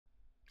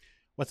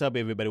What's up,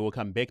 everybody?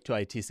 Welcome back to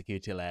IT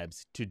Security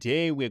Labs.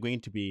 Today, we're going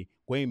to be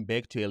going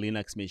back to a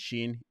Linux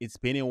machine. It's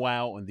been a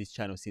while on this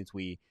channel since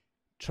we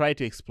tried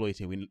to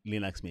exploit a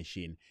Linux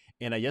machine.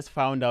 And I just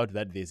found out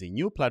that there's a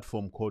new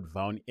platform called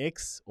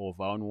VulNyx or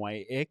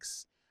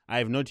VulNyx. I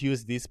have not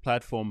used this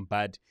platform,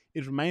 but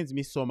it reminds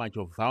me so much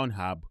of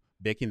VulnHub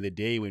back in the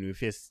day when we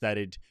first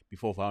started,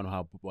 before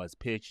VulnHub was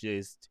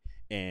purchased,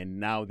 and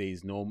now there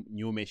is no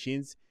new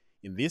machines.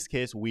 In this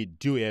case, we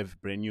do have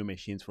brand new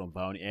machines from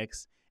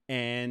VulNyx,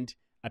 and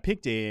I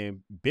picked a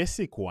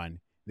basic one.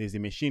 There's a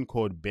machine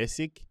called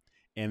Basic,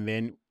 and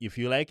then if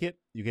you like it,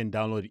 you can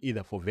download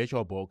either for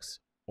VirtualBox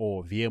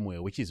or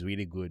VMware, which is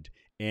really good.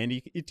 And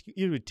it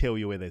will tell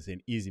you whether it's an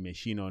easy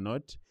machine or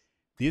not.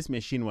 This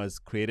machine was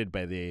created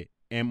by the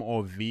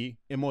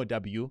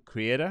MOW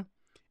creator,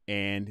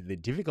 and the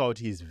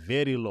difficulty is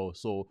very low.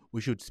 So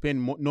we should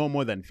spend no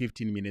more than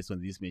 15 minutes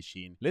on this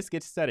machine. Let's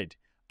get started.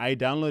 I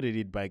downloaded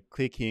it by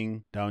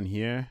clicking down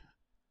here.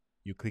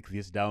 You click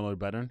this download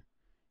button.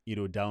 It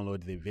will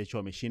download the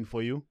virtual machine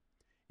for you.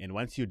 And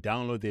once you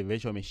download the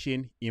virtual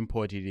machine,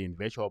 import it in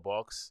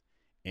VirtualBox,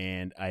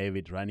 and I have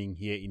it running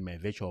here in my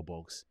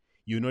VirtualBox.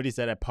 You notice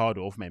that I powered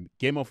off my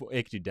Game of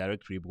Active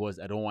Directory because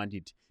I don't want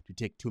it to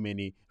take too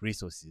many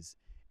resources.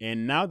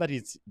 And now that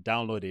it's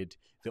downloaded,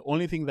 the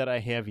only thing that I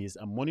have is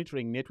I'm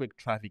monitoring network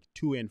traffic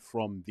to and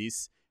from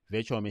this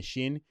virtual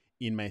machine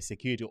in my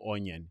Security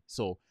Onion.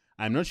 So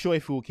I'm not sure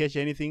if it will catch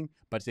anything,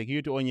 but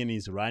Security Onion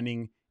is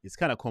running. It's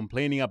kind of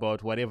complaining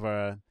about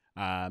whatever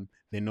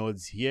the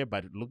nodes here,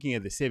 but looking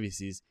at the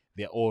services,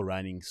 they're all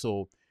running.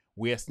 So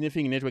we are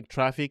sniffing network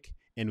traffic,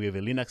 and we have a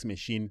Linux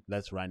machine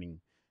that's running.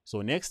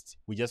 So next,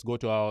 we just go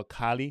to our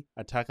Kali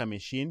attacker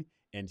machine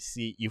and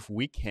see if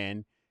we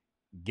can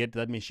get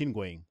that machine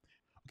going.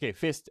 Okay,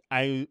 first,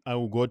 I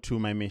will go to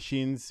my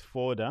machines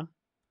folder.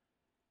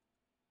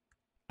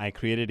 I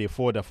created a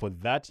folder for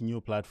that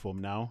new platform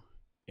now,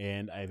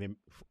 and I have a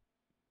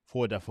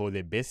folder for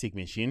the basic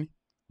machine.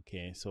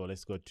 Okay, so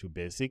let's go to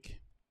basic.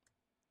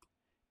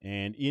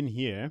 And in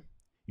here,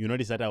 you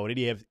notice that I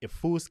already have a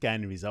full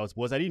scan results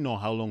because I didn't know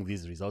how long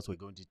these results were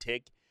going to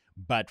take.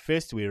 But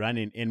first, we run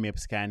an nmap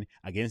scan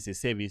against the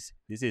service.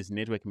 This is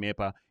network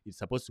mapper. It's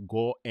supposed to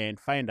go and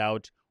find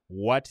out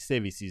what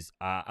services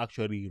are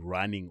actually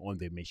running on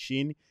the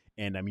machine.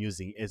 And I'm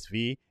using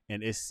SV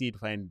and SC to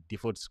find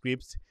default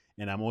scripts.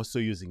 And I'm also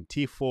using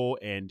T4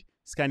 and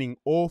scanning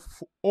all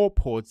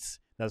ports.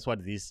 That's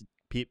what this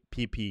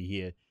PP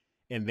here.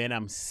 And then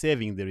I'm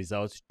saving the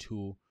results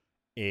to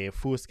a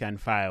full scan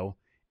file,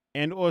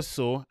 and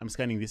also I'm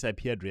scanning this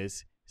IP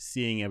address,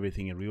 seeing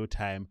everything in real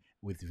time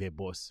with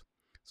verbose.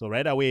 So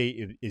right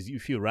away,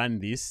 if you run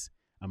this,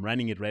 I'm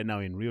running it right now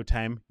in real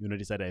time. You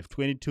notice that I have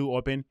 22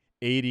 open,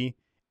 80,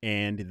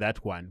 and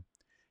that one.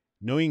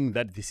 Knowing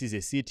that this is a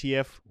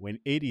CTF, when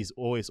 80 is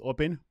always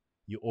open,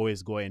 you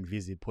always go and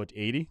visit port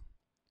 80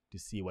 to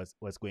see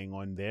what's going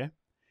on there.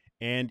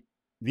 And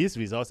these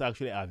results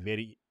actually are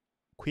very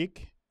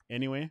quick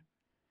anyway.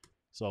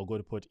 So I'll go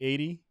to port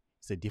 80.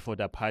 It's a default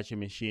Apache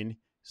machine.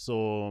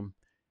 So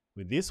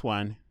with this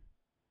one,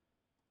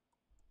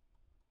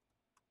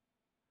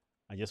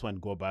 I just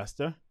want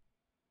GoBuster.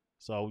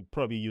 So I'll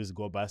probably use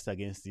GoBuster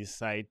against this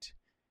site.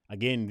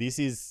 Again, this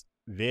is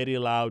very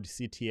loud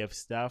CTF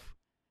stuff.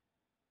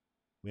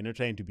 We're not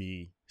trying to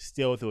be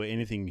stealth or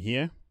anything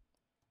here.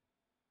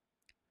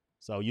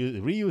 So I'll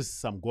reuse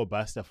some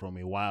GoBuster from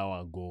a while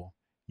ago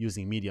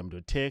using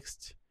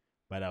medium.txt,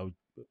 but I'll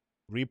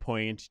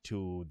repoint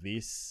to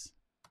this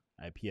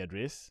IP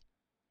address.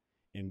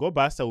 And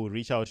GoBuster will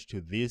reach out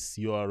to this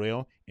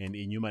URL and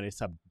enumerate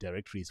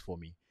subdirectories for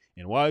me.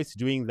 And while it's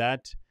doing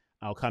that,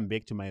 I'll come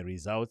back to my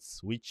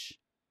results, which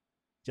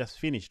just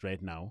finished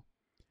right now.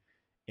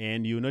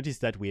 And you notice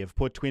that we have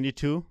port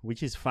 22,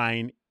 which is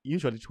fine.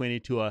 Usually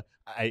 22,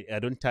 I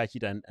don't touch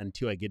it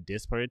until I get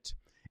desperate.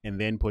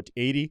 And then port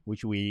 80,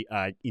 which we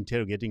are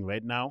interrogating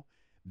right now.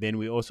 Then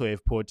we also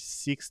have port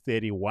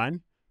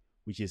 631,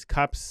 which is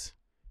CAPS.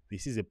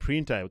 This is a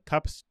printer,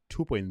 CAPS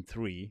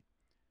 2.3.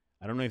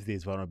 I don't know if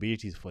there's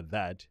vulnerabilities for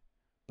that,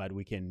 but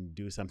we can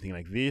do something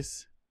like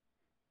this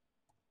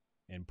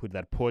and put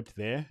that port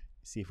there.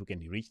 See if we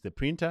can reach the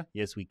printer.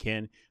 Yes, we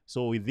can.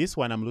 So with this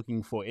one, I'm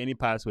looking for any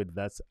password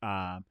that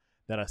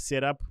are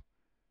set up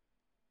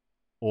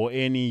or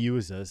any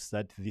users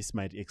that this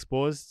might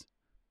expose.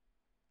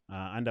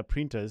 Under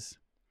printers,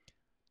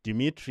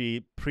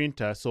 Dimitri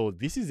printer. So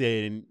this is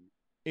an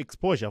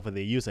exposure for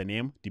the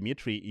username.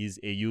 Dimitri is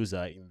a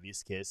user in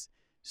this case.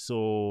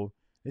 So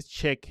let's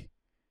check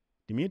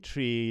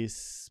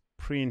Dimitri's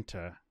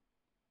printer.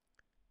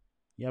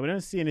 Yeah, we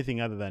don't see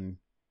anything other than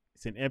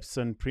it's an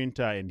Epson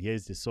printer, and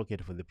here's the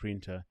socket for the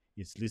printer.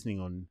 It's listening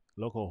on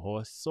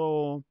localhost.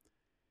 So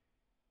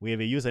we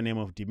have a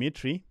username of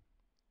Dimitri.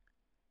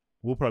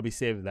 We'll probably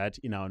save that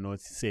in our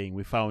notes saying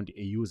we found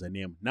a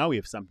username. Now we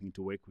have something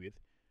to work with.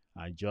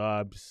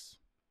 Jobs,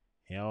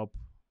 help,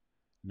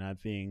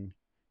 nothing.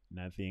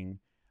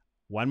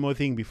 One more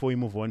thing before we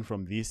move on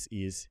from this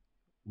is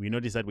we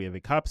notice that we have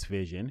a CAPS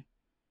version.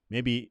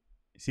 Maybe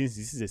since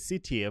this is a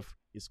CTF,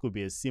 it could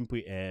be as simple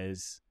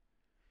as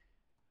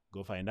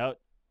Go find out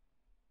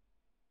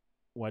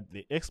what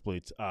the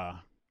exploits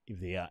are, if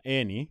there are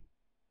any.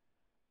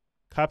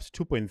 CAPS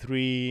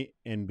 2.3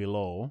 and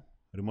below,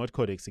 remote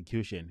code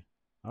execution.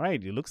 All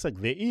right, it looks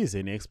like there is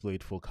an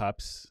exploit for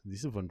CAPS.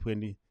 This is from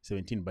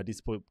 2017, but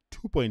it's for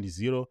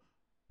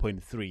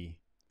 2.0.3.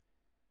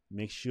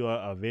 Make sure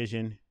our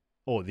version.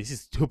 Oh, this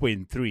is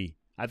 2.3.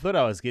 I thought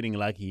I was getting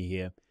lucky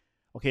here.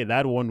 Okay,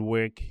 that won't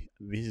work.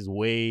 This is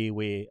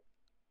way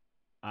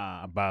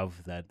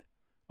above that.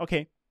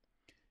 Okay,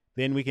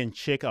 then we can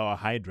check our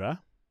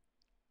Hydra.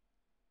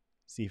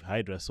 See if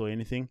Hydra saw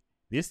anything.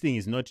 This thing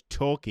is not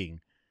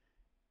talking.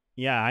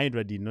 Yeah,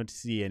 Hydra did not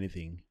see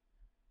anything.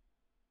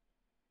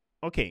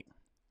 Okay.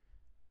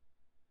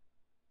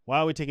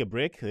 While we take a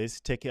break,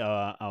 let's take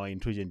our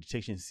intrusion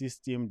detection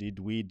system. Did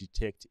we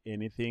detect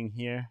anything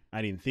here?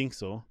 I didn't think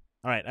so.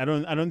 All right, I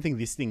don't think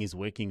this thing is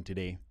working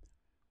today.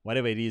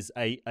 Whatever it is,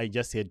 I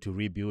just had to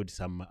rebuild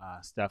some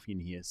stuff in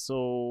here.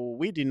 So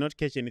we did not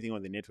catch anything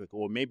on the network,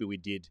 or maybe we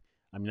did.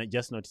 I'm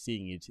just not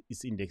seeing it.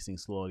 It's indexing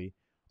slowly,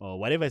 or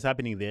whatever is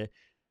happening there.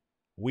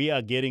 We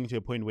are getting to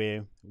a point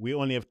where we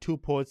only have 3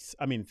 ports.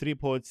 The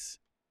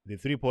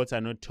 3 ports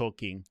are not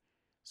talking.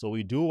 So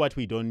we do what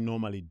we don't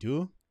normally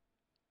do.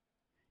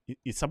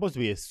 It's supposed to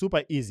be a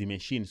super easy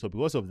machine. So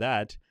because of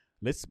that,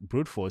 let's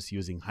brute force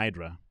using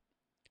Hydra.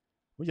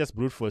 We just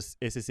brute force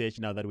SSH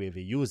now that we have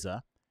a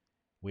user.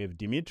 We have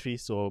Dimitri.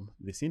 So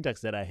the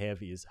syntax that I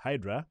have is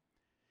Hydra.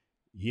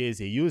 Here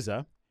is a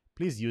user.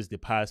 Please use the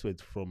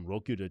password from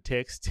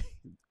roku.txt.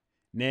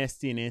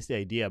 nasty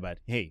idea, but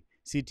hey,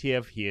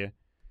 CTF here.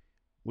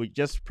 We're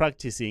just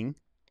practicing,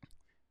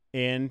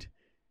 and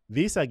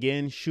this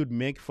again should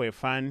make for a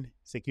fun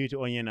security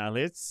onion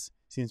alerts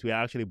since we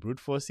are actually brute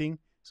forcing.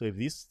 So if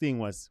this thing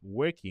was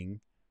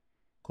working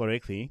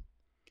correctly,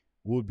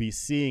 we'll be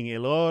seeing a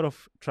lot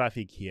of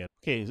traffic here.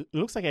 Okay, it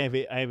looks like I have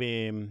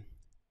a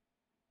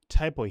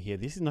typo here.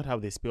 This is not how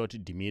they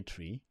spelled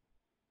Dimitri.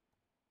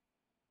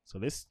 So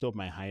let's stop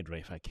my Hydra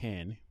if I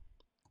can.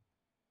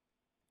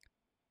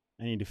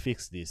 I need to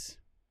fix this,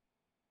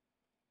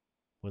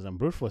 because I'm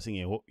brute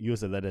forcing a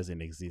user that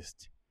doesn't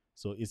exist.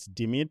 So it's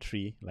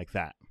Dimitri like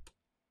that.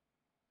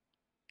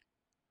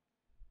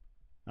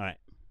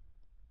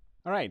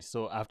 All right,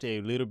 so after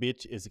a little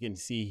bit, as you can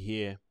see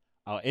here,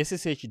 our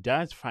SSH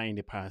does find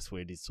a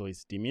password. So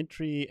it's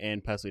Dimitri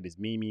and password is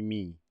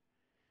me.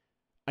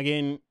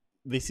 Again,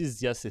 this is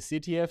just a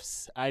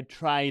CTFs. I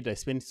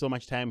spent so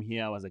much time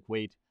here. I was like,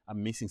 wait,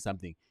 I'm missing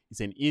something.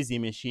 It's an easy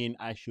machine.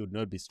 I should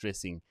not be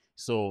stressing.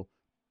 So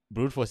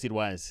brute force it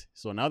was.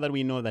 So now that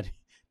we know that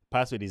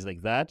password is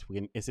like that, we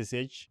can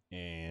SSH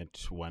at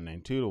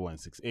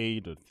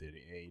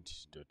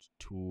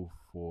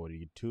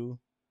 192.168.38.242.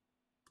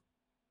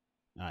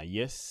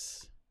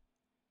 Yes,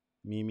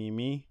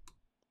 me.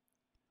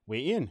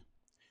 We're in.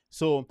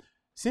 So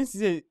since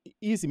it's an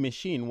easy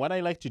machine, what I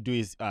like to do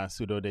is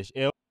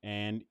sudo-l,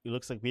 and it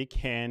looks like we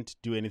can't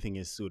do anything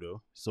in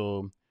sudo.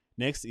 So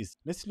next is,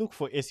 let's look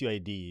for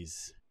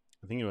SUIDs.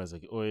 I think it was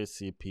like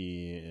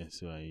OSCP,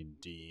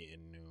 SUID,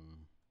 and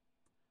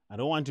I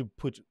don't want to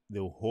put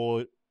the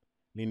whole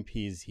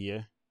linpiece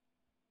here.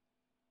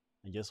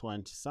 I just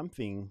want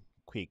something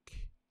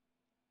quick.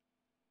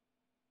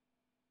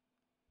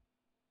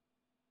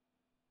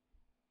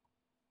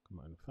 Come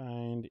on,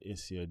 find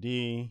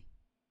SUID.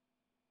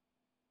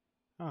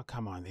 Oh,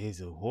 come on, there's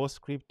a whole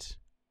script.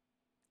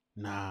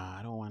 Nah,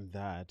 I don't want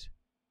that.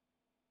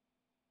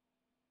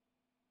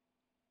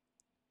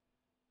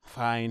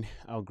 Fine,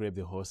 I'll grab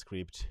the whole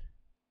script.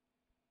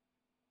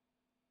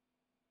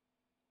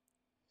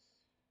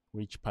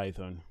 Which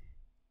Python?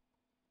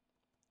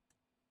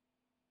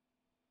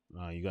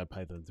 You got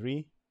Python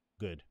 3?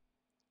 Good.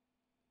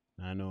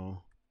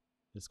 Nano.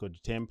 Let's go to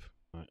temp.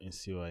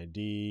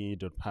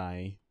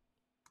 suid.py.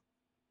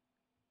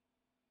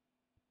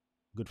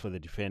 Good for the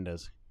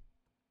defenders.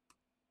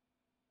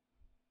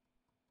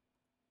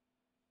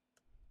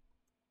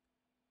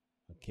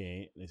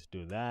 Okay, let's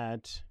do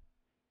that.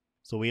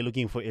 So we're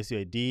looking for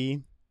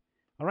SUID.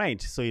 All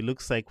right, so it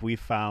looks like we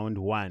found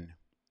one.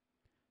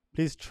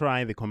 Please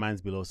try the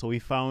commands below. So we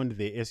found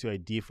the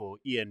SUID for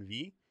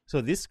env.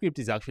 So this script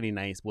is actually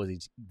nice because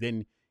it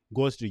then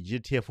goes to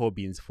GTF4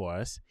 bins for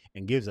us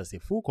and gives us a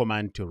full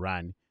command to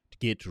run to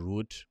get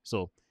root.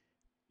 So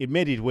it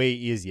made it way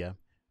easier,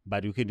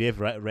 but we could have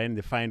ran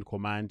the find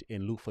command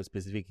and look for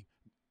specific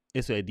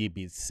SUID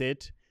bits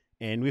set,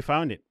 and we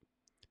found it.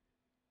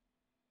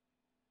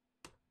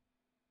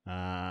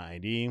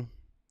 ID.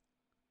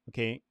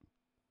 Okay.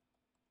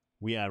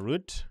 We are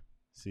root.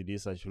 cd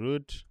slash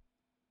root.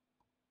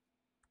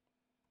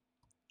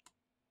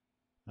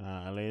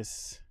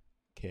 Ls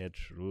cat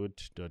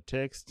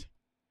root.txt.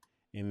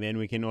 And then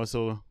we can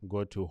also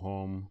go to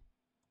home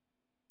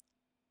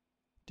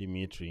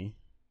Dimitri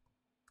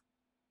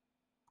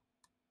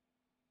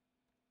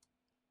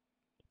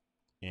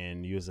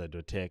and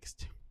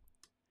user.txt.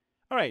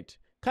 All right,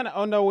 kind of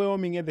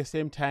underwhelming at the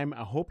same time.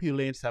 I hope you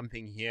learned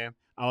something here.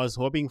 I was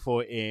hoping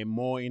for a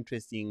more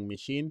interesting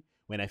machine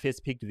when I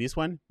first picked this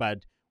one,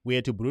 but we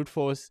had to brute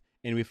force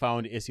and we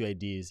found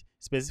SUIDs,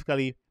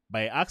 specifically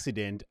by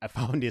accident, I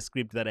found a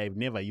script that I've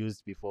never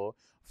used before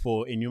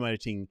for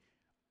enumerating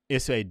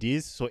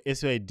suids. So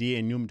suid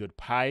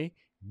enum.py,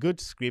 good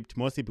script,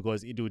 mostly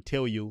because it will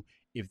tell you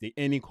if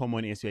any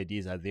common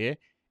suids are there,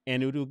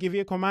 and it will give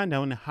you a command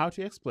on how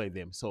to exploit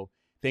them. So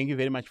thank you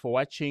very much for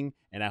watching,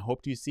 and I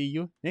hope to see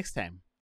you next time.